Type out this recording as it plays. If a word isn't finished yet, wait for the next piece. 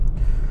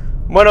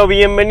Bueno,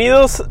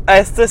 bienvenidos a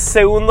este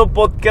segundo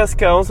podcast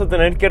que vamos a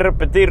tener que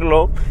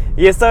repetirlo.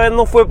 Y esta vez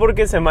no fue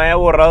porque se me haya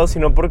borrado,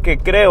 sino porque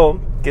creo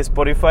que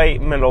Spotify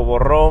me lo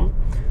borró.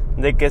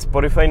 De que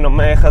Spotify no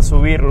me deja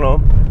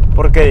subirlo.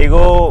 Porque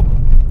digo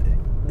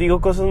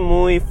cosas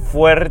muy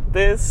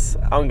fuertes,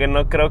 aunque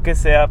no creo que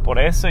sea por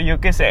eso, yo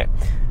qué sé.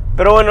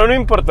 Pero bueno, no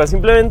importa,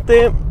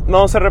 simplemente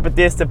vamos a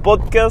repetir este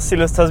podcast. Si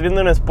lo estás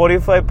viendo en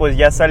Spotify, pues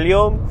ya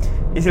salió.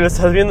 Y si lo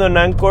estás viendo en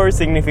Anchor,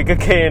 significa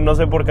que no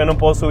sé por qué no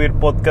puedo subir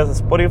podcast a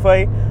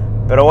Spotify.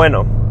 Pero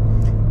bueno,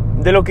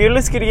 de lo que yo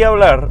les quería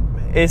hablar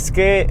es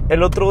que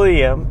el otro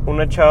día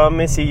una chava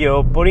me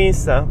siguió por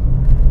Insta.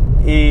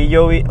 Y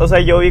yo vi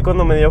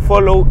cuando me dio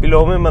follow y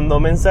luego me mandó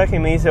mensaje y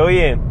me dice: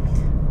 oye,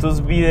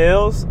 tus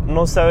videos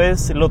no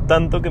sabes lo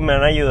tanto que me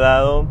han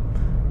ayudado.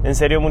 En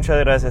serio, muchas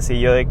gracias. Y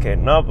yo de que,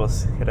 no,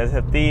 pues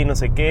gracias a ti, no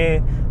sé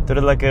qué. Tú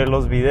eres la que ve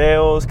los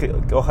videos, que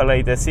ojalá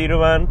y te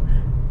sirvan.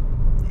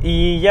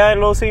 Y ya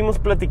luego seguimos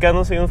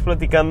platicando.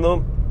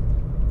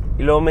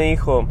 Y luego me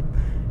dijo: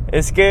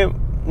 es que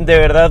de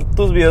verdad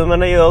tus videos me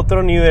han ayudado a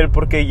otro nivel,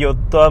 porque yo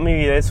toda mi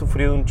vida he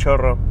sufrido un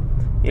chorro.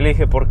 Y le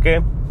dije: ¿por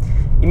qué?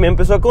 Y me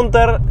empezó a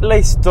contar la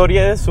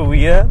historia de su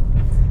vida.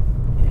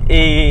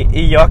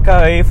 Y yo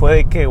acabé y fue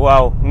de que,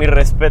 wow, mis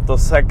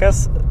respetos.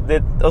 Sacas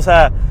de... O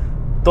sea,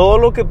 todo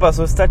lo que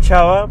pasó esta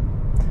chava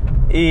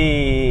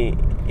y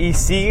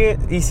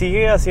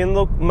sigue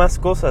haciendo más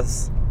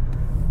cosas.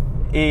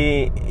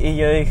 Y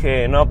yo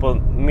dije, no,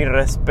 pues mis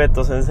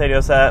respetos, en serio.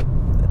 O sea,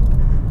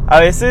 a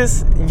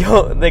veces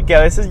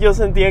yo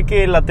sentía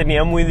que la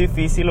tenía muy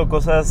difícil o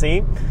cosas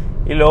así.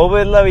 Y luego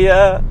ves la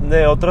vida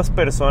de otras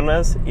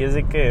personas y es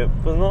de que,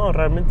 pues no,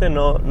 realmente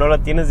no la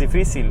tienes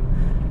difícil.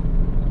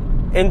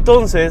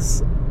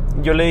 Entonces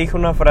yo le dije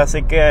una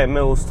frase que me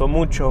gustó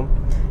mucho.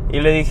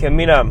 Y le dije: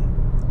 mira,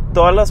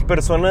 todas las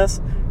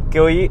personas que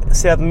hoy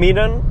se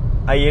admiran,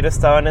 ayer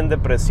estaban en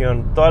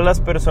depresión. Todas las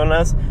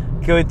personas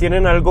que hoy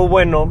tienen algo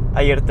bueno,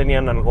 ayer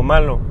tenían algo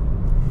malo.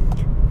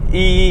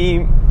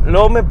 Y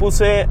luego me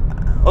puse...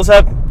 O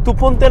sea, tú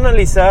ponte a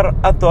analizar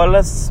a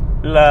todas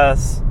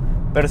las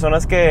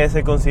personas que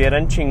se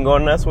consideran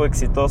chingonas o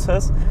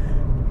exitosas.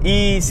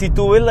 Y si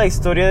tú ves la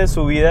historia de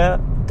su vida,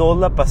 todos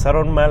la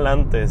pasaron mal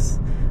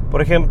antes.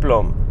 Por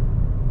ejemplo,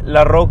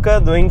 La Roca,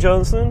 Dwayne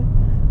Johnson,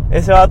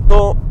 ese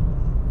vato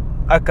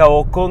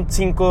acabó con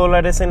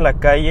 $5 en la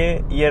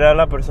calle y era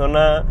la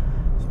persona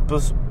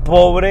pues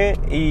pobre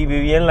y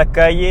vivía en la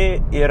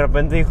calle, y de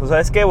repente dijo: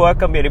 ¿sabes qué? Voy a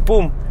cambiar, y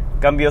pum,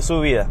 cambió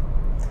su vida.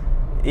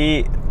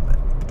 Y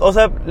o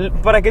sea,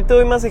 ¿para qué te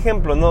doy más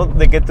ejemplos, no?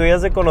 De que tú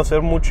hayas de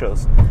conocer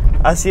muchos.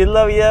 Así es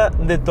la vida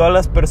de todas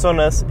las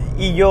personas,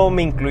 y yo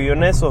me incluyo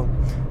en eso.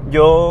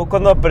 Yo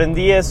cuando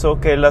aprendí eso,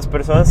 que las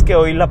personas que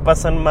hoy la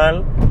pasan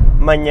mal,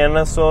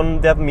 mañana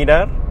son de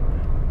admirar,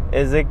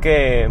 es de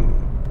que...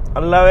 a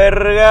la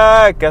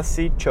verga,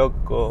 casi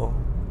choco.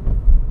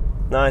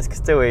 No, es que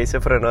este güey se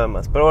frenó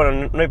además. Pero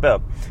bueno, no hay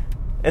pedo.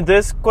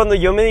 Entonces, cuando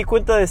yo me di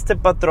cuenta de este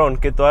patrón,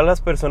 que todas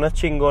las personas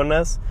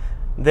chingonas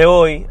de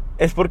hoy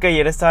es porque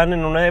ayer estaban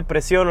en una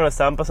depresión o la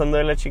estaban pasando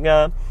de la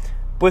chingada,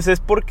 pues es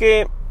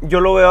porque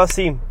yo lo veo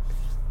así.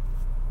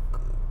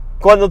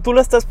 Cuando tú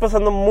la estás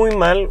pasando muy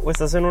mal o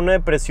estás en una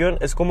depresión,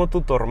 es como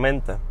tu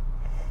tormenta.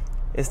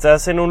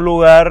 Estás en un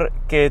lugar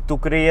que tú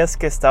creías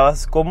que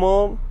estabas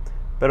cómodo,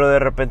 pero de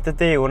repente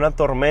te llegó una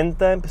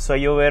tormenta, empezó a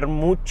llover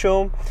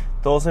mucho,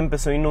 todo se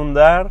empezó a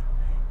inundar.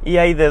 Y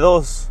hay de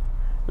dos: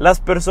 las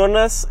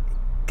personas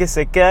que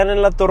se quedan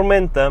en la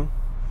tormenta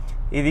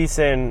y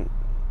dicen: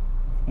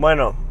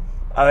 bueno,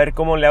 a ver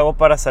cómo le hago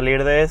para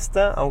salir de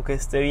esta, aunque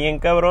esté bien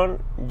cabrón,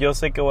 yo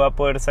sé que voy a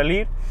poder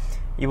salir.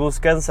 Y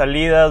buscan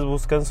salidas,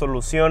 buscan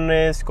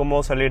soluciones,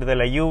 cómo salir de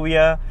la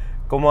lluvia,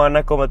 cómo van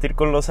a combatir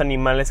con los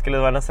animales que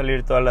les van a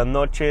salir todas las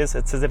noches,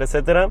 etcétera,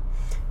 etcétera.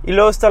 Y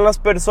luego están las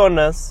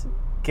personas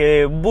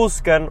que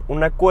buscan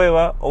una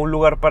cueva o un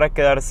lugar para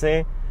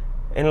quedarse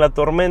en la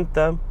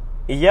tormenta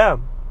y ya.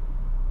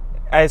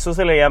 A eso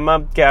se le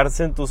llama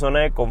quedarse en tu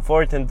zona de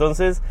confort.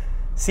 Entonces,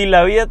 si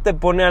la vida te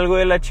pone algo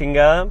de la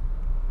chingada,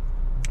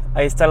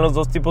 ahí están los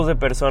dos tipos de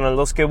personas: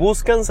 los que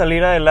buscan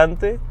salir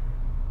adelante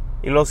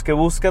y los que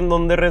buscan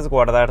dónde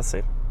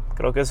resguardarse.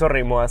 Creo que eso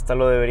rimó, hasta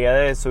lo debería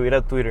de subir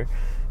a Twitter.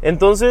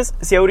 Entonces,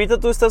 si ahorita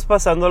tú estás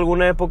pasando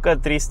alguna época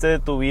triste de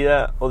tu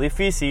vida o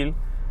difícil,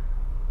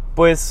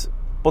 pues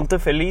ponte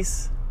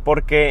feliz,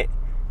 porque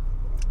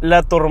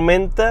la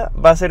tormenta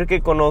va a hacer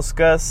que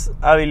conozcas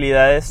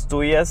habilidades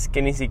tuyas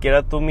que ni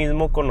siquiera tú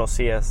mismo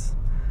conocías.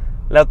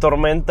 La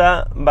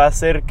tormenta va a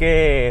hacer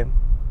que...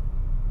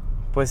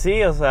 pues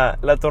sí, o sea,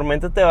 la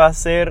tormenta te va a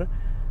hacer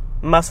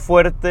más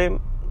fuerte,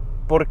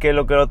 porque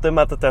lo que no te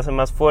mata te hace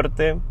más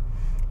fuerte.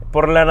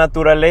 Por la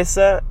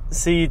naturaleza,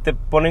 si te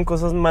ponen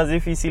cosas más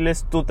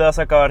difíciles, tú te vas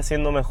a acabar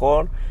siendo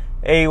mejor.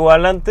 E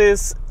igual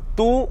antes,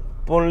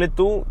 ponle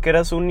tú que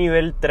eras un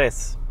nivel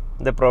 3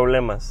 de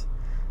problemas.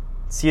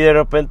 Si de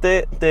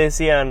repente te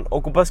decían: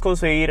 ocupas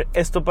conseguir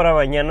esto para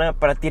mañana,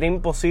 para ti era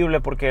imposible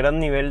porque eras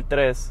nivel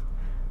 3.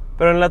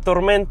 Pero en la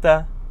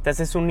tormenta te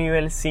haces un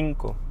nivel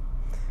 5.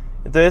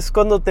 Entonces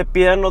cuando te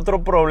pidan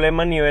otro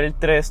problema nivel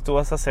 3, tú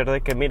vas a hacer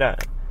de que mira,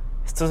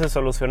 esto se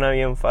soluciona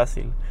bien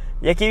fácil.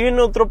 Y aquí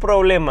viene otro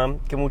problema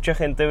que mucha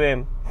gente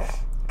ve,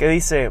 que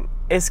dice,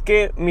 es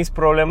que mis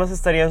problemas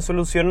estarían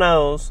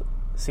solucionados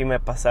si me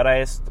pasara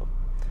esto.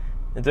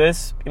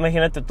 Entonces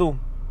imagínate tú,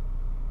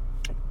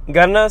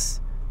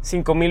 ganas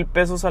 5,000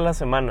 pesos a la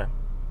semana,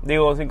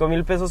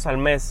 5,000 pesos al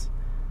mes,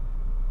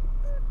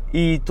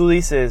 y tú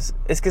dices,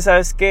 es que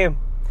 ¿sabes qué?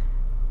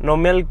 No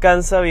me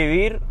alcanza a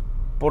vivir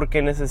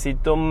porque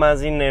necesito más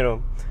dinero.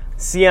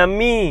 Si a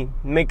mí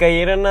me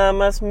cayera nada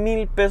más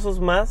 1,000 pesos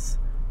más,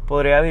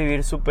 podría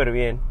vivir súper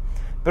bien.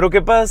 Pero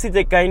 ¿qué pasa si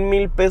te caen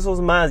 1,000 pesos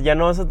más? Ya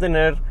no vas a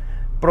tener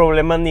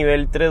problemas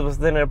nivel 3, vas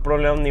a tener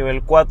problemas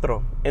nivel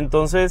 4.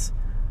 Entonces,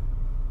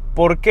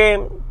 ¿por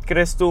qué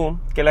crees tú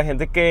que la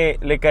gente que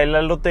le cae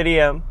la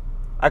lotería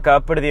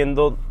acaba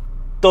perdiendo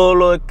todo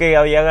lo que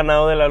había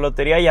ganado de la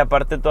lotería y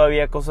aparte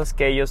todavía cosas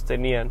que ellos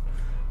tenían?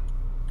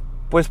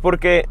 Pues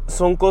porque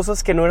son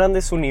cosas que no eran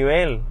de su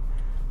nivel.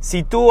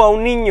 Si tú a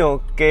un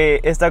niño que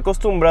está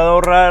acostumbrado a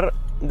ahorrar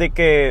de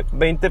que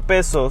 20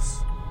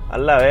 pesos, a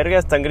la verga,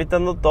 están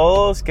gritando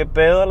todos, qué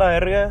pedo a la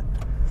verga.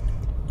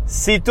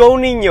 Si tú a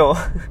un niño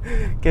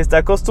que está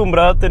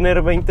acostumbrado a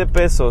tener 20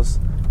 pesos,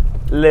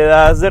 le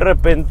das de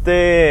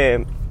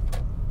repente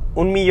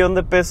 1,000,000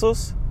 de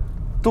pesos,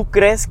 ¿tú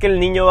crees que el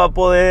niño va a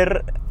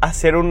poder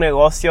hacer un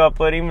negocio, va a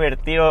poder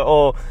invertir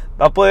o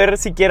va a poder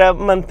siquiera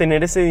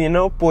mantener ese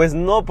dinero? Pues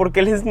no,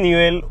 porque él es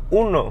nivel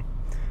 1.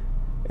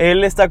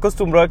 Él está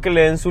acostumbrado a que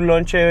le den su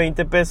lonche de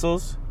 20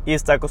 pesos y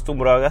está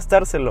acostumbrado a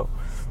gastárselo.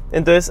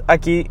 Entonces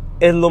aquí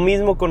es lo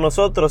mismo con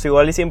nosotros.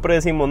 Igual y siempre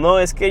decimos, no,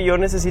 es que yo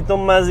necesito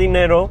más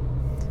dinero.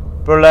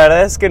 Pero la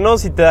verdad es que no,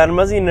 si te dan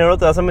más dinero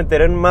te vas a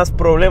meter en más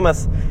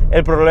problemas.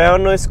 El problema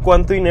no es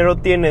cuánto dinero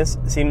tienes,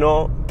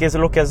 sino qué es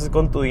lo que haces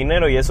con tu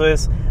dinero. Y eso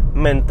es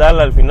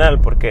mental al final,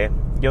 porque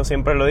yo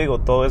siempre lo digo,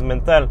 todo es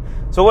mental.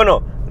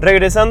 Bueno,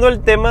 regresando al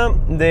tema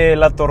de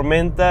la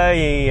tormenta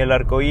y el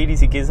arco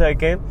iris y quién sabe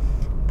qué,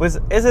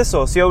 pues es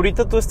eso. Si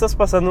ahorita tú estás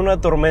pasando una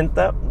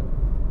tormenta,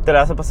 te la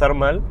vas a pasar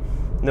mal.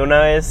 De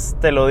una vez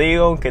te lo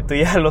digo, aunque tú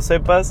ya lo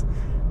sepas,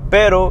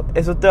 pero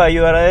eso te va a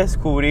ayudar a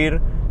descubrir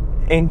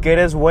en qué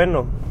eres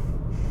bueno.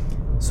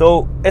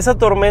 Esa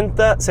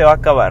tormenta se va a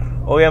acabar.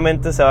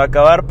 Obviamente se va a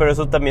acabar, pero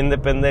eso también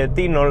depende de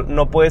ti.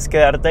 No puedes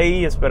quedarte ahí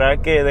y esperar a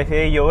que deje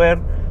de llover,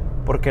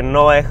 porque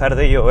no va a dejar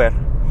de llover.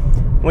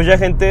 Mucha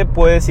gente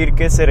puede decir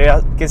que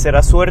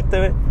será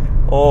suerte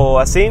o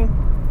así,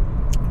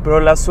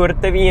 pero la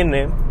suerte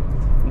viene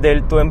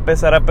del tú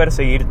empezar a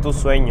perseguir tus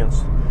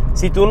sueños.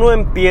 Si tú no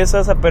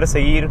empiezas a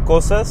perseguir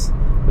cosas,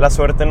 la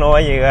suerte no va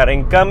a llegar.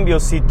 En cambio,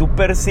 si tú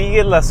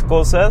persigues las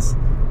cosas,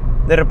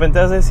 de repente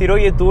vas a decir,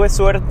 oye, tuve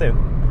suerte,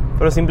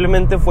 pero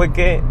simplemente fue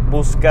que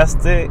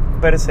buscaste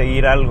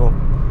perseguir algo.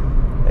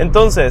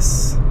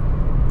 Entonces,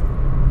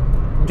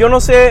 yo no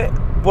sé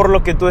por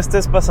lo que tú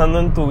estés pasando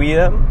en tu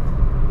vida,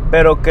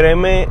 pero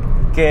créeme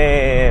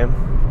que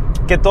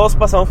todos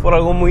pasamos por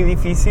algo muy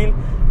difícil.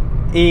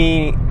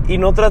 Y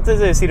no trates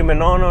de decirme,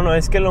 no,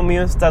 es que lo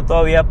mío está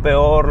todavía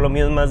peor, lo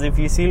mío es más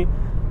difícil.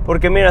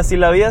 Porque mira, si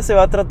la vida se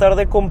va a tratar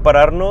de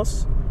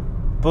compararnos,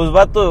 pues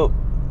vato,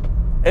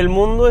 el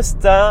mundo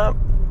está...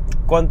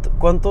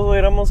 ¿Cuántos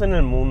éramos en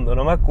el mundo?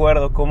 No me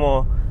acuerdo.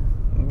 Como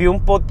vi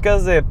un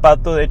podcast de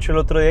Pato, de hecho el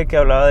otro día, que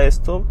hablaba de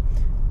esto,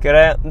 que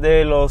era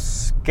de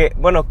los que...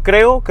 Bueno,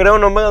 creo,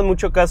 no me hagas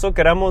mucho caso,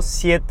 que éramos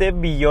 7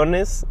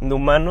 billones de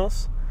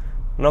humanos.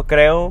 No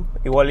creo,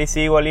 igual y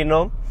sí, igual y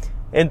no.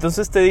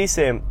 Entonces te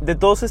dice, de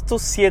todos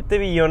estos 7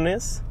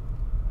 billones,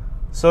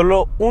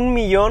 solo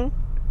 1,000,000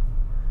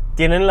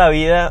 tienen la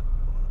vida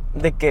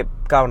de que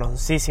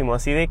cabroncísimo,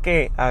 así de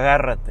que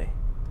agárrate.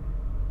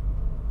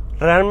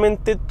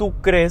 ¿Realmente tú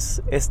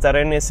crees estar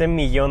en ese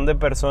 1,000,000 de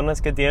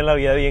personas que tienen la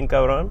vida bien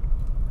cabrón?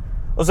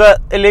 O sea,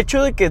 el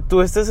hecho de que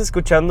tú estés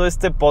escuchando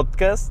este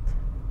podcast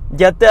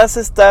ya te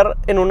hace estar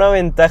en una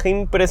ventaja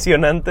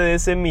impresionante de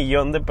ese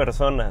 1,000,000 de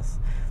personas.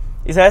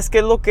 ¿Y sabes qué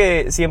es lo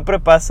que siempre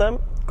pasa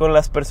con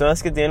las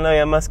personas que tienen la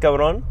vida más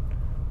cabrón?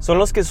 Son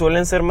los que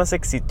suelen ser más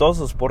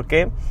exitosos. ¿Por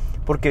qué?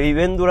 Porque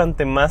viven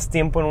durante más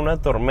tiempo en una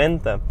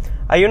tormenta.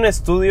 Hay un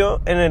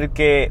estudio en el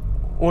que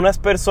unas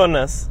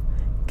personas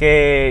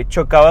que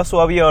chocaba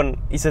su avión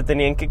y se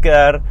tenían que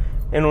quedar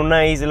en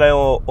una isla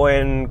o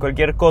en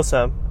cualquier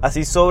cosa,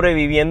 así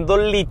sobreviviendo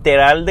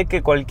literal de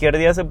que cualquier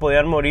día se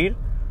podían morir,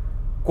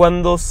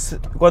 cuando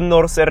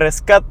se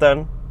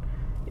rescatan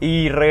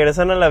y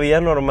regresan a la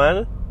vida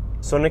normal,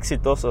 son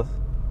exitosos.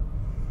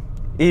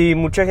 Y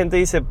mucha gente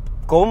dice,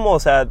 ¿cómo? O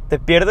sea, te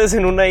pierdes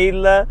en una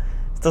isla,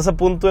 estás a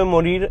punto de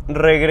morir,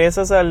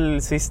 regresas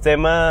al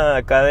sistema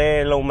acá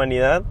de la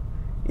humanidad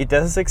y te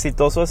haces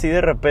exitoso así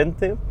de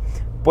repente.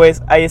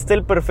 Pues ahí está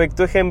el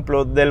perfecto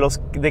ejemplo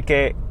de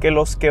que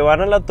los que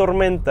van a la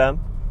tormenta,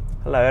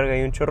 a la verga,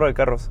 hay un chorro de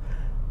carros,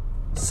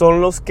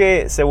 son los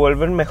que se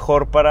vuelven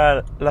mejor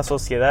para la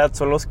sociedad,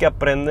 son los que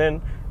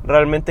aprenden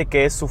realmente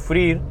qué es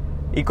sufrir.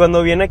 Y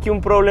cuando viene aquí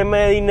un problema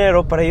de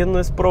dinero, para ellos no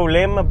es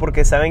problema,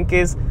 porque saben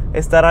que es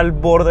estar al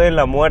borde de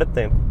la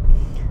muerte.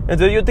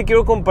 Entonces yo te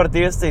quiero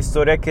compartir esta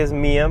historia que es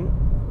mía.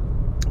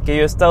 que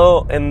yo he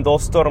estado en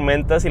 2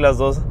 tormentas y las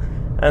 2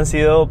 han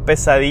sido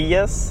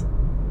pesadillas,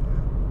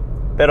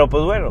 pero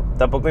pues bueno,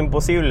 tampoco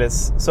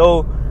imposibles.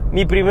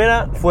 Mi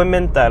primera fue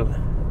mental.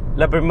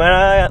 La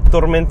primera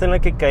tormenta en la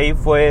que caí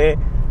fue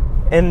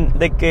en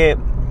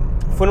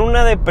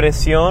una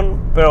depresión,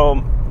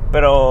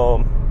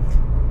 pero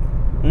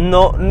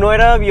no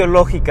era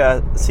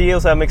biológica, sí,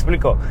 o sea, me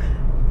explico.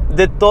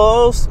 De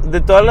todas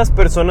las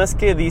personas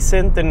que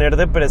dicen tener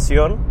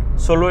depresión,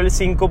 solo el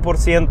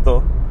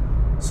 5%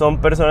 son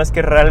personas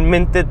que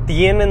realmente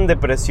tienen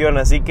depresión,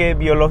 así que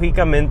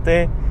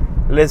biológicamente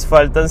les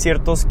faltan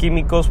ciertos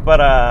químicos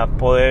para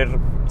poder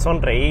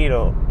sonreír,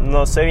 o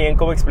no sé bien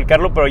cómo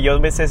explicarlo, pero yo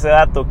me sé ese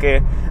dato,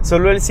 que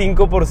solo el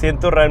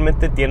 5%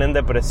 realmente tienen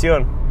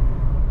depresión.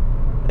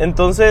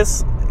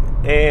 Entonces,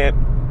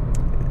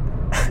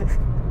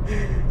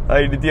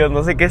 ay Dios,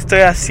 no sé qué estoy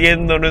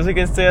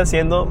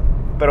haciendo,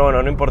 pero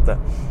bueno, no importa.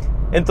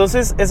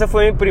 Entonces esa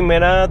fue mi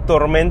primera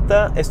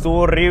tormenta, estuvo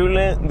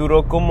horrible,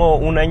 duró como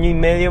 1 año y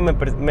medio,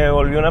 me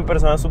volví una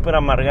persona súper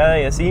amargada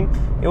y así.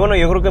 Y bueno,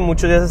 yo creo que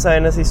muchos ya se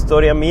saben esa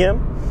historia mía,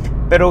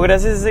 pero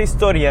gracias a esa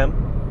historia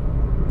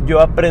yo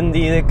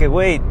aprendí de que,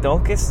 güey,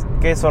 tengo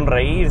que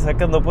sonreír,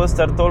 ¿sacas? No puedo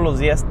estar todos los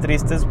días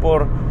tristes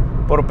por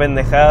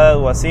pendejadas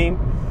o así.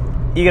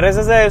 Y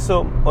gracias a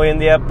eso, hoy en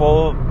día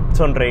puedo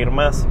sonreír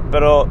más.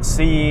 Pero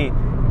si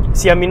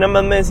a mí nada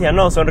más me decía,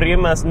 no, sonríe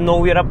más, no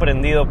hubiera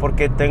aprendido,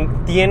 porque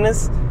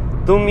tienes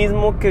tú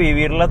mismo que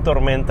vivir la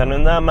tormenta. No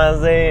es nada más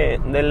de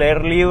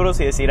leer libros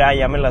y decir,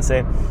 ya me la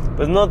sé.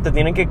 Pues no, te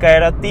tienen que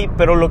caer a ti,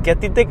 pero lo que a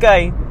ti te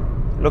cae,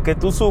 lo que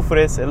tú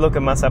sufres, es lo que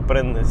más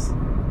aprendes.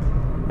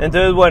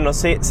 Entonces, bueno,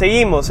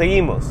 seguimos.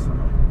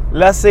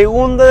 La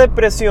segunda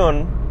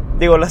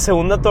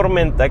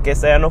tormenta, que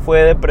esta ya no fue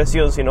de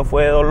depresión, sino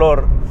fue de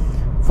dolor,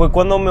 fue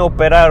cuando me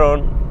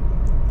operaron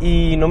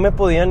y no me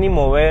podía ni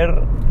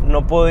mover,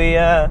 no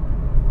podía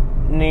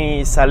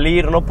ni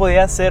salir, no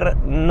podía hacer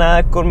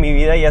nada con mi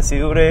vida, y así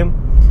duré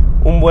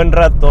un buen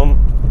rato,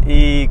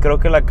 y creo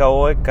que la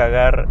acabo de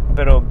cagar,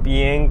 pero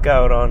bien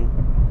cabrón.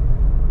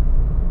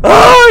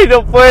 ¡Ay!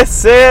 No puede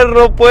ser,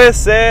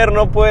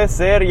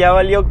 ya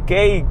valió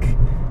cake.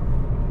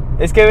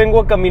 Es que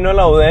vengo camino a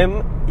la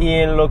UDEM y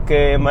en lo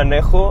que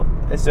manejo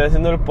estoy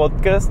haciendo el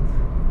podcast,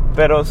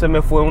 pero se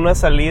me fue una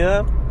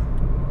salida.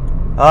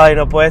 Ay,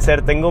 no puede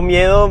ser, tengo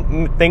miedo,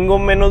 tengo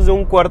menos de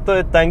un cuarto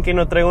de tanque y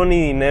no traigo ni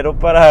dinero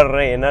para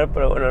rellenar,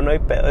 pero bueno, no hay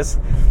pedo, es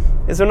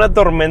una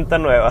tormenta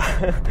nueva.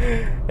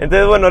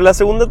 Entonces, bueno, la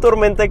segunda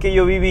tormenta que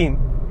yo viví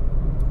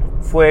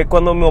fue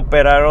cuando me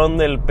operaron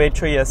del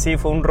pecho y así,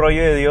 fue un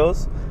rollo de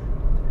Dios.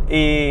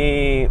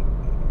 Y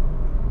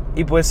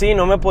pues sí,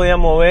 no me podía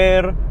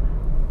mover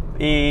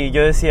y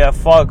yo decía,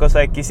 fuck, o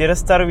sea, quisiera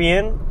estar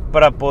bien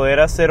para poder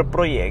hacer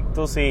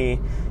proyectos y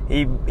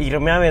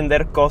irme a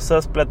vender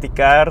cosas,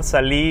 platicar,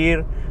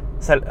 salir,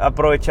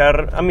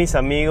 aprovechar a mis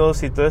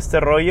amigos y todo este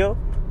rollo.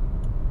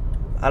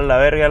 A la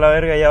verga,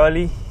 ya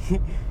valí.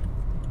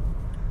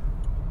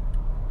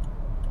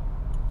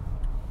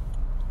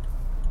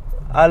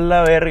 A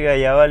la verga,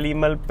 ya valí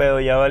mal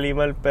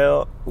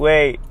pedo.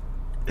 Güey,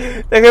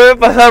 déjeme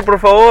pasar, por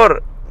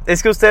favor.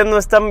 Es que ustedes no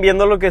están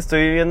viendo lo que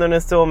estoy viviendo en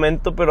este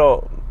momento,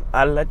 pero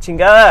a la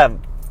chingada,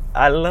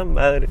 a la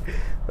madre.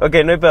 Ok,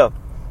 no hay pedo.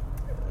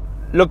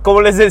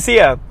 Como les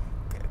decía,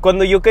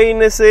 cuando yo caí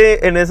en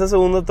esa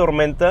segunda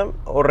tormenta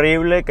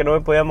horrible, que no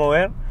me podía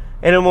mover,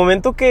 en el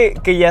momento que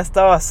ya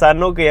estaba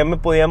sano, que ya me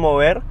podía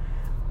mover,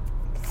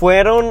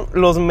 fueron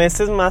los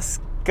meses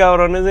más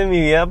cabrones de mi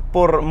vida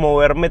por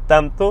moverme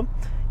tanto.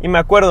 Y me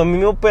acuerdo, a mí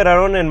me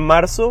operaron en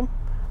marzo,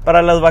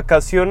 para las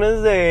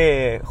vacaciones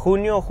de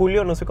junio o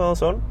julio, no sé cuándo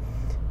son.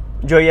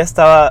 Yo ya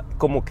estaba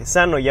como que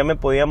sano, ya me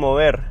podía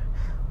mover.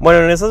 Bueno,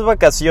 en esas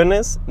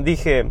vacaciones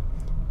dije,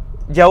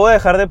 ya voy a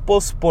dejar de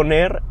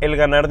posponer el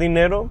ganar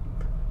dinero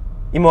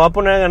y me voy a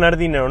poner a ganar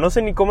dinero. No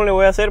sé ni cómo le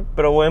voy a hacer,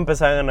 pero voy a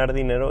empezar a ganar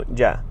dinero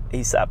ya,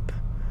 ASAP.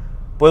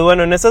 Pues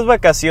bueno, en esas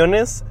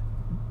vacaciones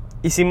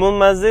hicimos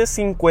más de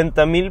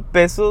 50,000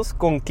 pesos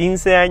con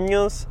 15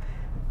 años.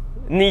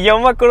 Ni yo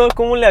me acuerdo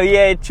cómo le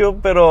había hecho,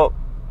 pero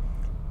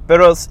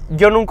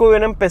yo nunca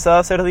hubiera empezado a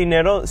hacer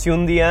dinero si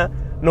un día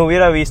no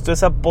hubiera visto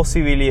esa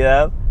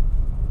posibilidad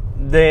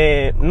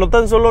de no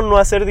tan solo no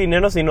hacer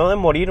dinero, sino de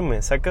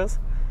morirme, ¿sacas?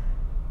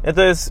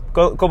 Entonces,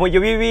 como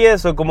yo viví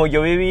eso, como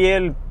yo viví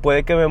el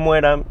puede que me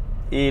muera,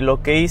 y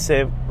lo que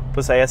hice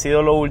pues haya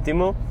sido lo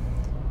último,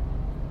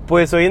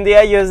 pues hoy en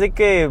día yo es de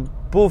que,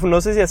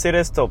 no sé si hacer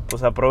esto,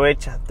 pues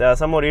aprovecha, te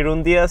vas a morir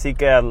un día, así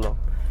que hazlo.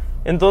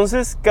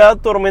 Entonces, cada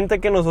tormenta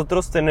que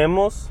nosotros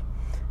tenemos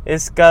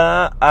es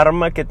cada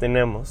arma que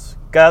tenemos.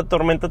 Cada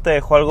tormenta te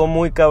dejó algo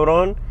muy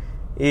cabrón,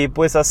 y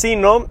pues así,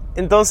 ¿no?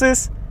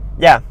 Entonces,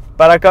 ya,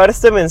 para acabar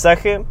este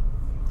mensaje,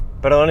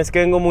 perdón, es que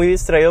vengo muy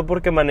distraído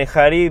porque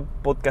manejar y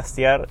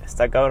podcastear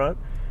está cabrón.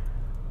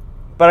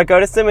 Para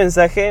acabar este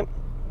mensaje,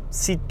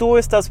 si tú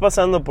estás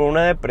pasando por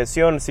una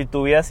depresión, si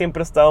tu vida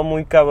siempre ha estado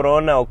muy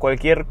cabrona o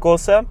cualquier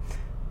cosa,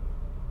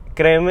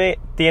 créeme,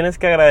 tienes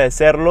que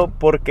agradecerlo,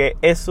 porque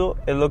eso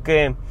es lo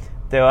que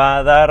te va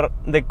a dar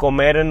de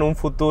comer en un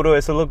futuro,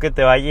 eso es lo que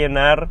te va a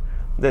llenar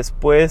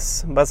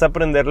Después vas a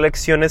aprender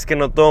lecciones que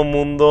no todo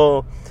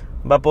mundo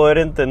va a poder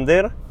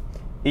entender.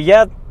 Y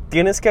ya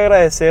tienes que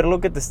agradecer lo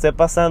que te esté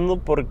pasando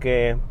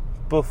porque,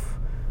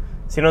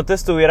 si no te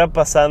estuviera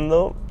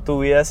pasando, tu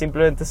vida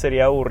simplemente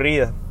sería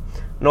aburrida.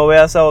 No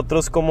veas a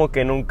otros como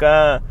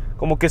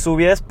que su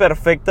vida es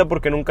perfecta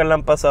porque nunca la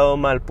han pasado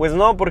mal. Pues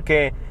no,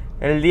 porque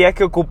el día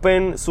que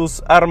ocupen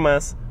sus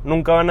armas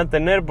nunca van a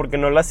tener porque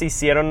no las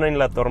hicieron en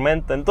la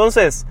tormenta.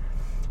 Entonces,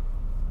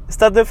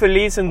 estate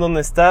feliz en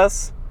donde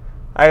estás.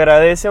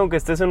 Agradece aunque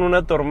estés en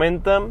una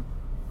tormenta.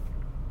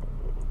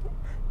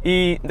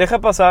 Y deja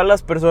pasar a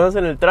las personas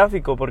en el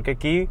tráfico, porque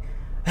aquí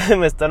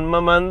me están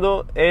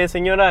mamando.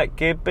 Señora,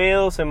 ¿qué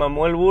pedo? Se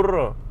mamó el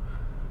burro.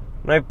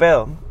 No hay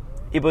pedo.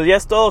 Y pues ya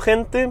es todo,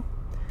 gente.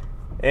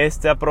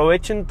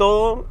 Aprovechen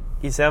todo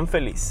y sean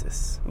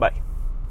felices. Bye.